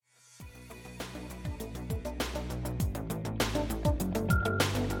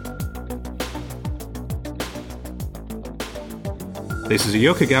This is a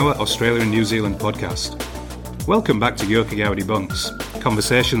Yokogawa, Australia and New Zealand podcast. Welcome back to Yokogawa Debunks,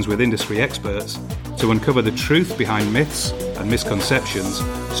 conversations with industry experts to uncover the truth behind myths and misconceptions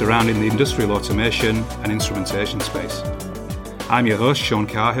surrounding the industrial automation and instrumentation space. I'm your host, Sean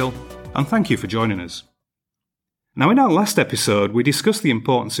Carhill, and thank you for joining us. Now, in our last episode, we discussed the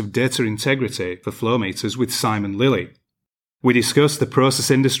importance of data integrity for flow meters with Simon Lilly. We discussed the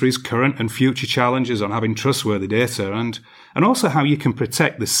process industry's current and future challenges on having trustworthy data and also how you can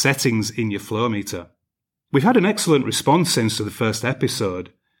protect the settings in your flow meter. We've had an excellent response since to the first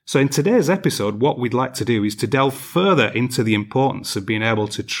episode, so in today's episode what we'd like to do is to delve further into the importance of being able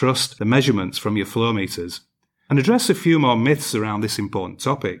to trust the measurements from your flow meters and address a few more myths around this important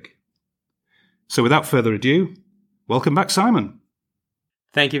topic. So without further ado, welcome back, Simon.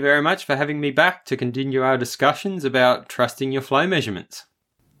 Thank you very much for having me back to continue our discussions about trusting your flow measurements.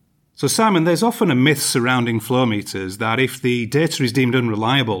 So Simon, there's often a myth surrounding flow meters that if the data is deemed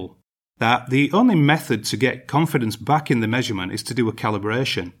unreliable, that the only method to get confidence back in the measurement is to do a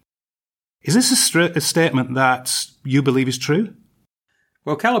calibration. Is this a statement that you believe is true?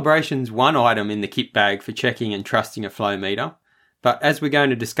 Well, calibration's one item in the kit bag for checking and trusting a flow meter. But as we're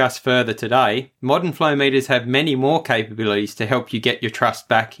going to discuss further today, modern flow meters have many more capabilities to help you get your trust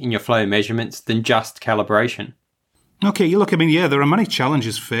back in your flow measurements than just calibration. Okay, there are many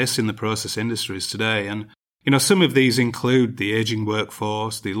challenges facing the process industries today, and some of these include the aging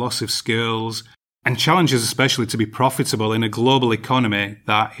workforce, the loss of skills, and challenges especially to be profitable in a global economy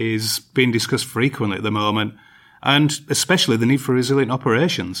that is being discussed frequently at the moment, and especially the need for resilient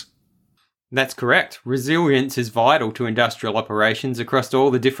operations. That's correct. Resilience is vital to industrial operations across all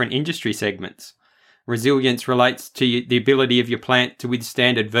the different industry segments. Resilience relates to the ability of your plant to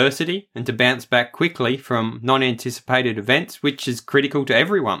withstand adversity and to bounce back quickly from non-anticipated events, which is critical to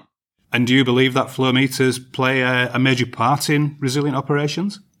everyone. And do you believe that flow meters play a major part in resilient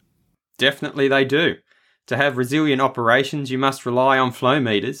operations? Definitely they do. To have resilient operations, you must rely on flow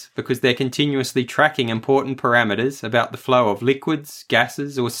meters because they're continuously tracking important parameters about the flow of liquids,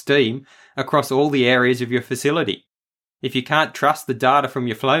 gases, or steam across all the areas of your facility. If you can't trust the data from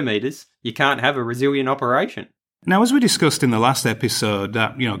your flow meters, you can't have a resilient operation. Now, as we discussed in the last episode,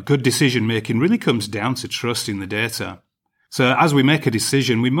 that good decision making really comes down to trusting the data. So as we make a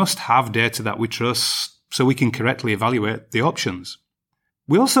decision, we must have data that we trust so we can correctly evaluate the options.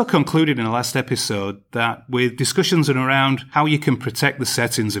 We also concluded in the last episode that with discussions around how you can protect the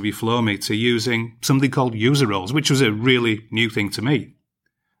settings of your flow meter using something called user roles, which was a really new thing to me.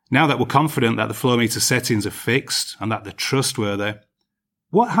 Now that we're confident that the flow meter settings are fixed and that they're trustworthy,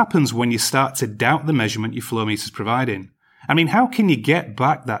 what happens when you start to doubt the measurement your flow meter is providing? How can you get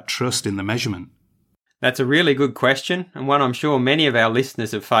back that trust in the measurement? That's a really good question, and one I'm sure many of our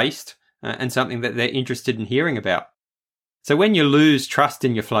listeners have faced, and something that they're interested in hearing about. So when you lose trust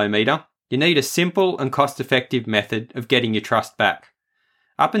in your flow meter, you need a simple and cost-effective method of getting your trust back.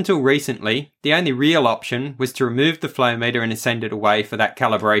 Up until recently, the only real option was to remove the flow meter and send it away for that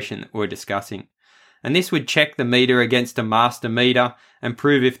calibration that we're discussing. And this would check the meter against a master meter and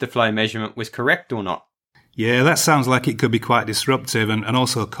prove if the flow measurement was correct or not. Yeah, that sounds like it could be quite disruptive and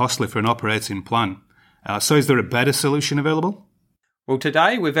also costly for an operating plan. So is there a better solution available? Well,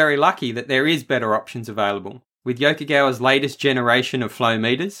 today we're very lucky that there is better options available. With Yokogawa's latest generation of flow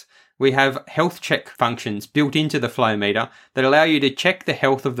meters, we have health check functions built into the flow meter that allow you to check the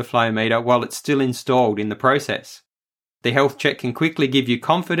health of the flow meter while it's still installed in the process. The health check can quickly give you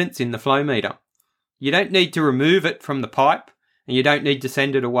confidence in the flow meter. You don't need to remove it from the pipe, and you don't need to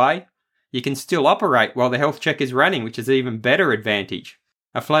send it away. You can still operate while the health check is running, which is an even better advantage.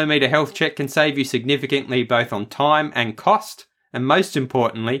 A flow meter health check can save you significantly both on time and cost, and most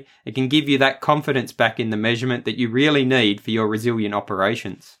importantly, it can give you that confidence back in the measurement that you really need for your resilient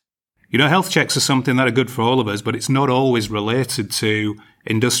operations. Health checks are something that are good for all of us, but it's not always related to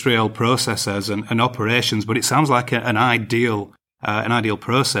industrial processes and operations, but it sounds like an ideal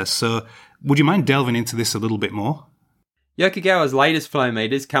process. So would you mind delving into this a little bit more? Yokogawa's latest flow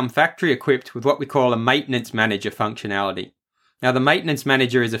meters come factory equipped with what we call a maintenance manager functionality. Now, the maintenance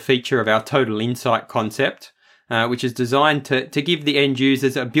manager is a feature of our Total Insight concept, which is designed to give the end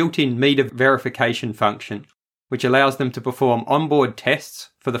users a built-in meter verification function, which allows them to perform onboard tests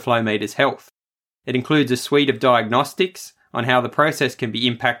for the flow meter's health. It includes a suite of diagnostics on how the process can be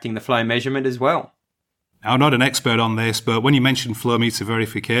impacting the flow measurement as well. I'm not an expert on this, but when you mention flow meter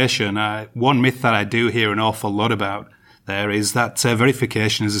verification, one myth that I do hear an awful lot about there is that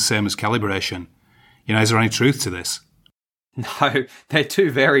verification is the same as calibration. Is there any truth to this? No, they're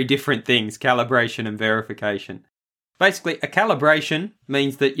two very different things, calibration and verification. Basically, a calibration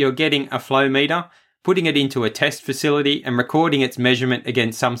means that you're getting a flow meter putting it into a test facility and recording its measurement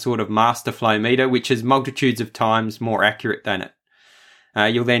against some sort of master flow meter, which is multitudes of times more accurate than it.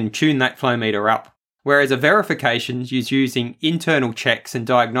 You'll then tune that flow meter up. Whereas a verification is using internal checks and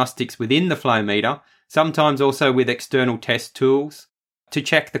diagnostics within the flow meter, sometimes also with external test tools, to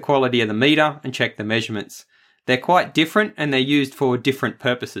check the quality of the meter and check the measurements. They're quite different and they're used for different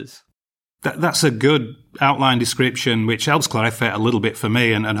purposes. That's a good outline description, which helps clarify it a little bit for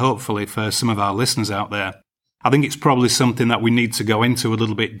me and hopefully for some of our listeners out there. I think it's probably something that we need to go into a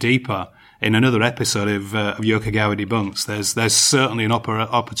little bit deeper in another episode of Yokogawa Debunks. There's certainly an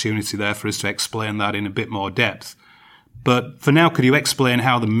opportunity there for us to explain that in a bit more depth. But for now, could you explain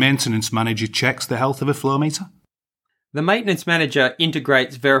how the maintenance manager checks the health of a flow meter? The maintenance manager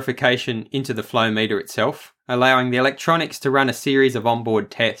integrates verification into the flow meter itself, allowing the electronics to run a series of onboard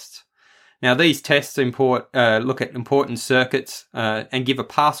tests. Now, these tests look at important circuits and give a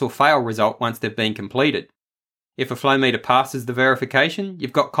pass or fail result once they've been completed. If a flow meter passes the verification,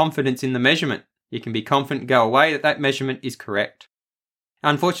 you've got confidence in the measurement. You can be confident and go away that measurement is correct.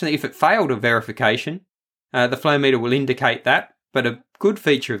 Unfortunately, if it failed a verification, the flow meter will indicate that, but a good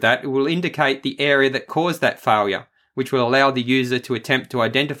feature of that, it will indicate the area that caused that failure, which will allow the user to attempt to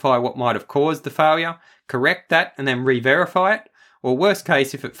identify what might have caused the failure, correct that, and then re-verify it. Or worst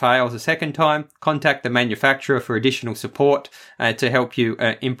case, if it fails a second time, contact the manufacturer for additional support to help you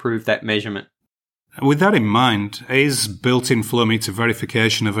improve that measurement. With that in mind, is built-in flow meter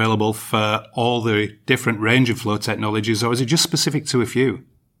verification available for all the different range of flow technologies, or is it just specific to a few?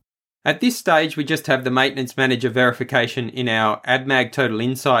 At this stage, we just have the maintenance manager verification in our AdMag Total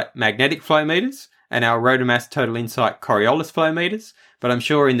Insight magnetic flow meters and our Rotomass Total Insight Coriolis flow meters, but I'm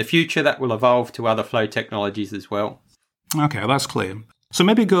sure in the future that will evolve to other flow technologies as well. Okay, well, that's clear. So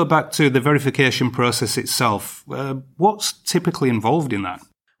maybe go back to the verification process itself. What's typically involved in that?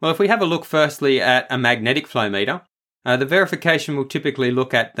 Well, if we have a look firstly at a magnetic flow meter, the verification will typically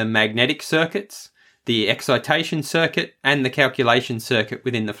look at the magnetic circuits, the excitation circuit, and the calculation circuit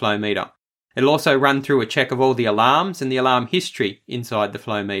within the flow meter. It'll also run through a check of all the alarms and the alarm history inside the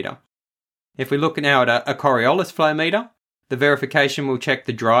flow meter. If we look now at a Coriolis flow meter, the verification will check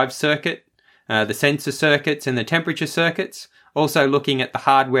the drive circuit, the sensor circuits and the temperature circuits, also looking at the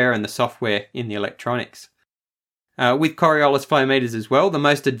hardware and the software in the electronics. With Coriolis flow meters as well, the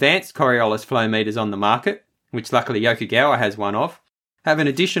most advanced Coriolis flow meters on the market, which luckily Yokogawa has one of, have an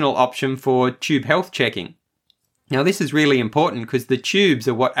additional option for tube health checking. Now this is really important because the tubes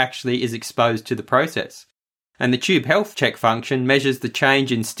are what actually is exposed to the process. And the tube health check function measures the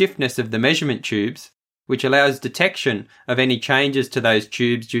change in stiffness of the measurement tubes, which allows detection of any changes to those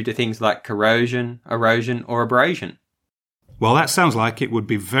tubes due to things like corrosion, erosion, or abrasion. Well, that sounds like it would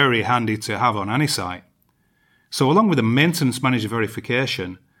be very handy to have on any site. So along with the maintenance manager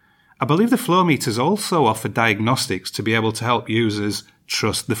verification, I believe the flow meters also offer diagnostics to be able to help users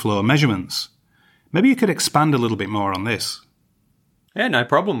trust the flow measurements. Maybe you could expand a little bit more on this. Yeah, no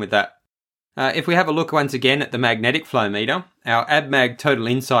problem with that. If we have a look once again at the magnetic flow meter, our AdMag Total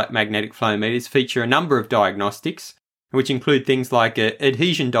Insight magnetic flow meters feature a number of diagnostics, which include things like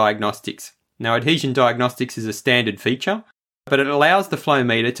adhesion diagnostics. Now, adhesion diagnostics is a standard feature, but it allows the flow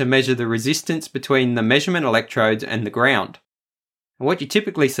meter to measure the resistance between the measurement electrodes and the ground. And what you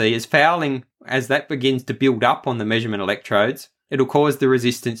typically see is fouling, as that begins to build up on the measurement electrodes, it'll cause the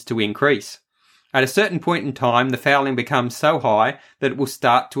resistance to increase. At a certain point in time, the fouling becomes so high that it will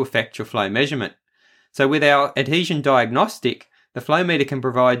start to affect your flow measurement. So with our adhesion diagnostic, the flow meter can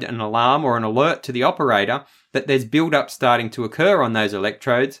provide an alarm or an alert to the operator that there's build-up starting to occur on those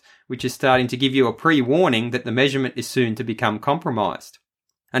electrodes, which is starting to give you a pre-warning that the measurement is soon to become compromised.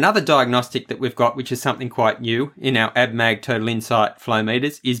 Another diagnostic that we've got, which is something quite new in our AdMag Total Insight flow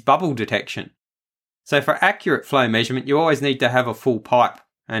meters, is bubble detection. So for accurate flow measurement, you always need to have a full pipe.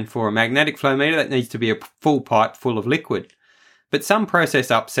 And for a magnetic flow meter, that needs to be a full pipe full of liquid. But some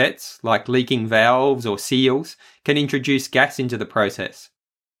process upsets, like leaking valves or seals, can introduce gas into the process.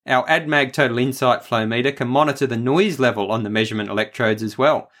 Our AdMag Total Insight flow meter can monitor the noise level on the measurement electrodes as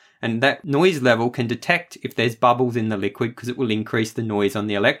well. And that noise level can detect if there's bubbles in the liquid because it will increase the noise on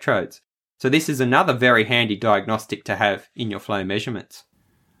the electrodes. So this is another very handy diagnostic to have in your flow measurements.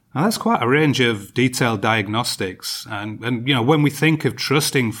 Now, that's quite a range of detailed diagnostics. And you know, when we think of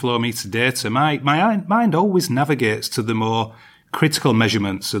trusting flow meter data, my mind always navigates to the more critical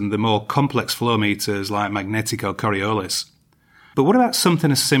measurements and the more complex flow meters like magnetic or Coriolis. But what about something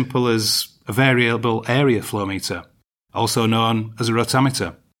as simple as a variable area flow meter, also known as a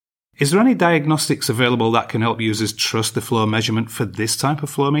rotameter? Is there any diagnostics available that can help users trust the flow measurement for this type of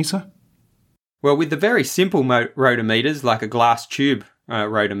flow meter? Well, with the very simple rotometers like a glass tube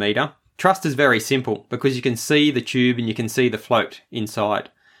rotometer, Trust is very simple because you can see the tube and you can see the float inside.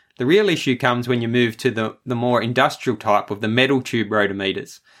 The real issue comes when you move to the more industrial type of the metal tube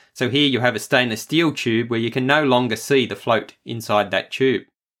rotometers. So here you have a stainless steel tube where you can no longer see the float inside that tube.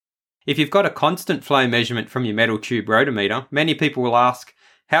 If you've got a constant flow measurement from your metal tube rotometer, many people will ask,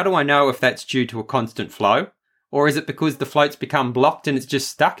 how do I know if that's due to a constant flow? Or is it because the float's become blocked and it's just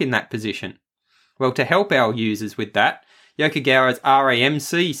stuck in that position? Well, to help our users with that, Yokogawa's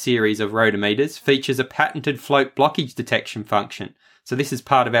RAMC series of rotometers features a patented float blockage detection function, so this is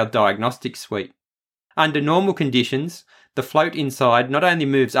part of our diagnostic suite. Under normal conditions, the float inside not only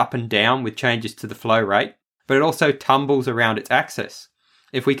moves up and down with changes to the flow rate, but it also tumbles around its axis.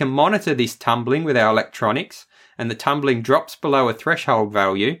 If we can monitor this tumbling with our electronics, and the tumbling drops below a threshold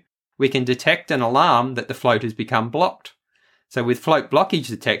value, we can detect an alarm that the float has become blocked. So with float blockage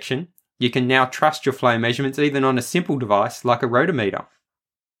detection, you can now trust your flow measurements even on a simple device like a rotometer.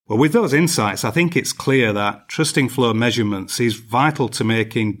 Well, with those insights, I think it's clear that trusting flow measurements is vital to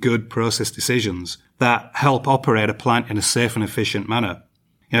making good process decisions that help operate a plant in a safe and efficient manner.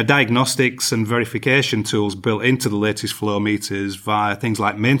 Diagnostics and verification tools built into the latest flow meters via things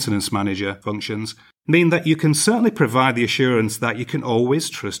like maintenance manager functions mean that you can certainly provide the assurance that you can always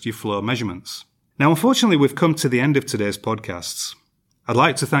trust your flow measurements. Now, unfortunately, we've come to the end of today's podcasts. I'd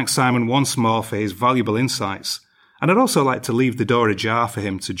like to thank Simon once more for his valuable insights, and I'd also like to leave the door ajar for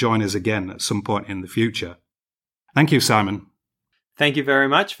him to join us again at some point in the future. Thank you, Simon. Thank you very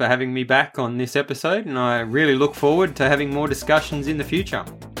much for having me back on this episode, and I really look forward to having more discussions in the future.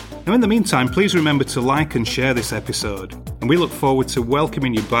 Now, in the meantime, please remember to like and share this episode, and we look forward to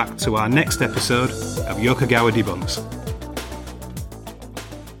welcoming you back to our next episode of Yokogawa Debunks.